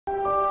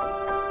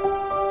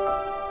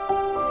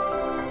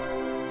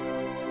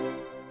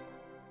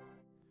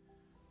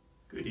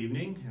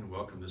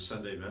welcome to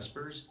Sunday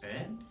Vespers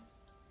and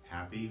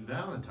Happy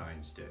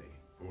Valentine's Day.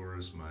 Or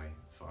as my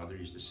father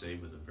used to say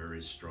with a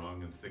very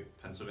strong and thick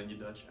Pennsylvania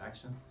Dutch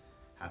accent,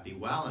 Happy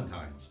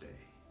Valentine's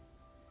Day.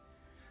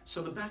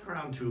 So the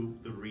background to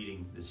the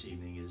reading this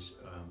evening is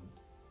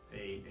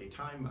a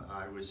time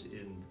I was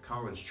in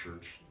college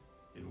church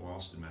in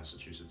Wallaston,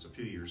 Massachusetts a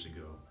few years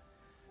ago,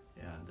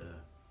 and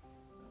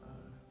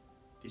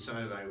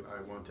decided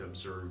I want to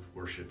observe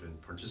worship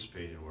and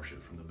participate in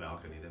worship from the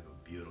balcony. They have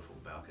a beautiful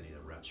balcony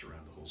that wraps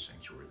around the whole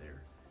sanctuary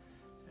there.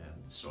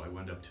 And so I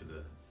went up to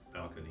the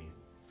balcony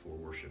for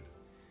worship,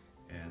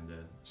 and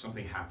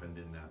something happened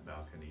in that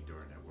balcony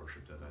during that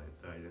worship that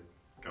I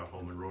got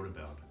home and wrote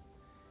about.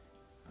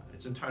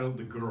 It's entitled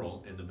 "The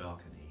Girl in the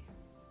Balcony."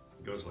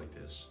 It goes like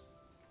this.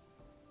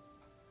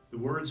 The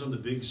words on the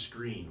big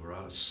screen were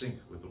out of sync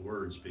with the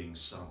words being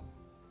sung,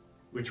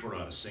 which were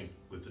out of sync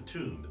with the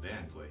tune the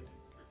band played.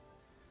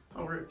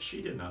 However,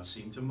 she did not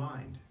seem to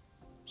mind.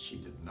 She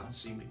did not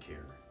seem to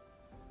care.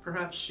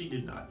 Perhaps she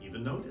did not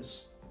even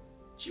notice.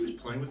 She was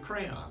playing with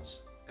crayons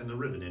and the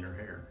ribbon in her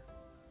hair.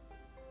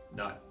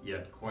 Not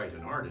yet quite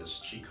an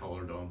artist, she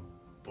colored on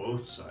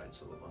both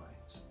sides of the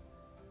lines.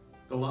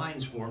 The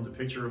lines formed a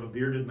picture of a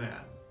bearded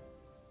man.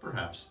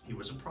 Perhaps he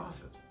was a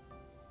prophet,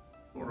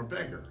 or a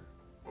beggar,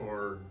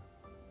 or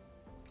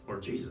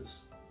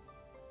Jesus.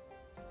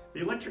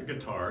 The electric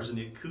guitars and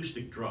the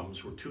acoustic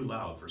drums were too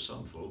loud for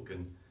some folk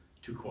and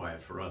too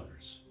quiet for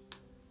others.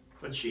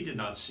 But she did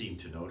not seem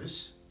to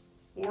notice,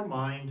 or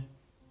mind,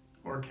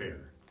 or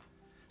care.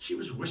 She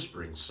was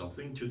whispering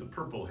something to the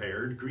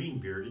purple-haired,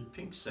 green-bearded,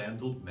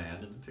 pink-sandaled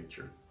man in the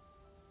picture.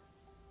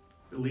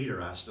 The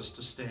leader asked us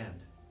to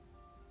stand,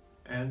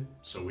 and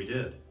so we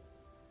did.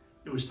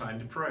 It was time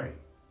to pray.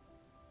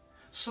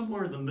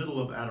 Somewhere in the middle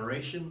of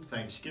adoration,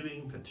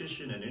 thanksgiving,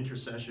 petition, and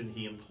intercession,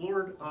 he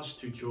implored us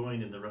to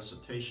join in the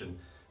recitation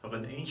of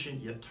an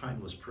ancient yet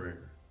timeless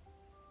prayer.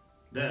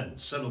 Then,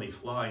 suddenly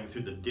flying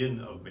through the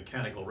din of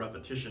mechanical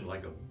repetition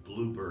like a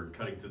bluebird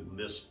cutting through the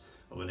mist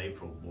of an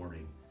April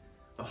morning,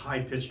 the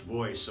high-pitched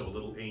voice of a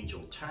little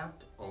angel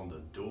tapped on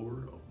the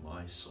door of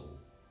my soul.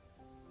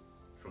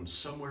 From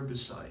somewhere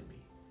beside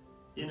me,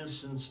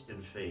 innocence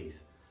and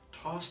faith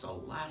tossed a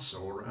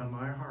lasso around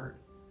my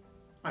heart.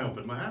 I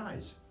opened my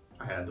eyes.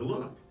 I had to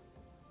look.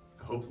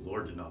 I hope the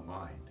Lord did not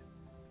mind.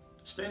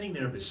 Standing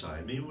there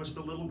beside me was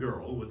the little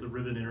girl with the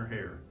ribbon in her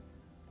hair,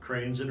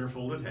 crayons in her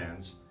folded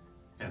hands,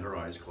 and her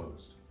eyes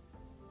closed.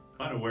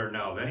 Unaware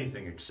now of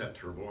anything except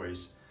her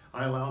voice,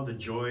 I allowed the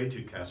joy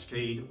to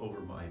cascade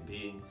over my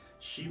being.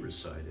 She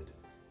recited,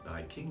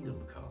 "Thy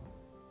kingdom come,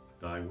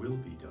 thy will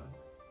be done."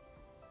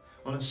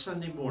 On a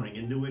Sunday morning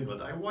in New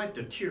England, I wiped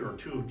a tear or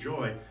two of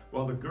joy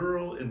while the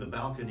girl in the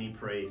balcony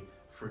prayed,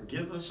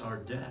 "Forgive us our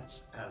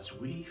debts as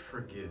we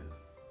forgive."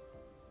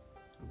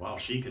 And while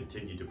she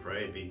continued to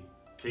pray, it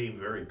became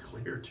very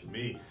clear to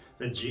me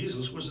that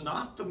Jesus was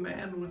not the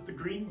man with the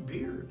green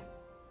beard,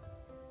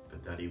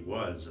 but that he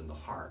was in the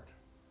heart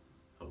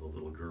of the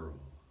little girl.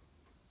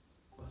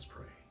 Let's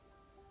pray.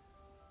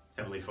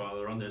 Heavenly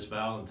Father, on this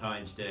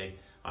Valentine's Day,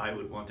 I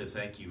would want to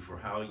thank you for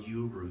how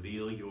you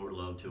reveal your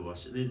love to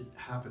us. It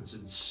happens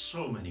in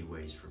so many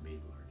ways for me,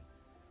 Lord.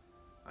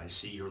 I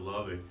see your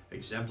love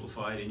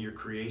exemplified in your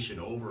creation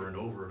over and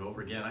over and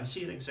over again. I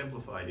see it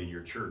exemplified in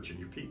your church and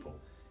your people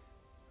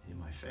and in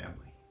my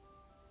family.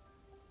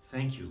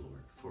 Thank you,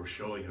 Lord, for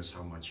showing us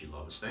how much you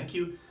love us. Thank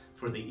you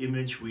for the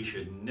image we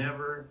should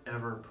never,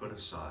 ever put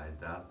aside,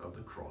 that of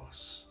the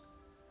cross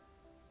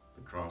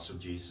of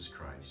Jesus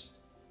Christ.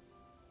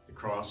 The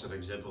cross that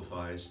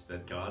exemplifies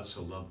that God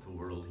so loved the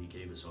world, he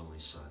gave his only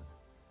Son.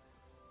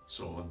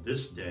 So on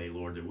this day,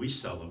 Lord, that we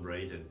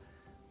celebrate and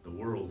the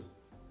world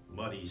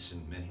muddies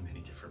in many,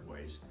 many different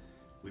ways,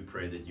 we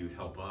pray that you'd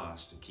help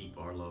us to keep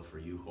our love for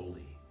you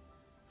holy,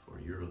 for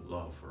your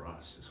love for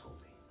us is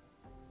holy.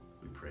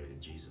 We pray in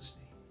Jesus'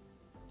 name.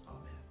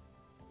 Amen.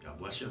 God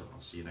bless you. I'll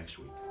see you next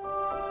week.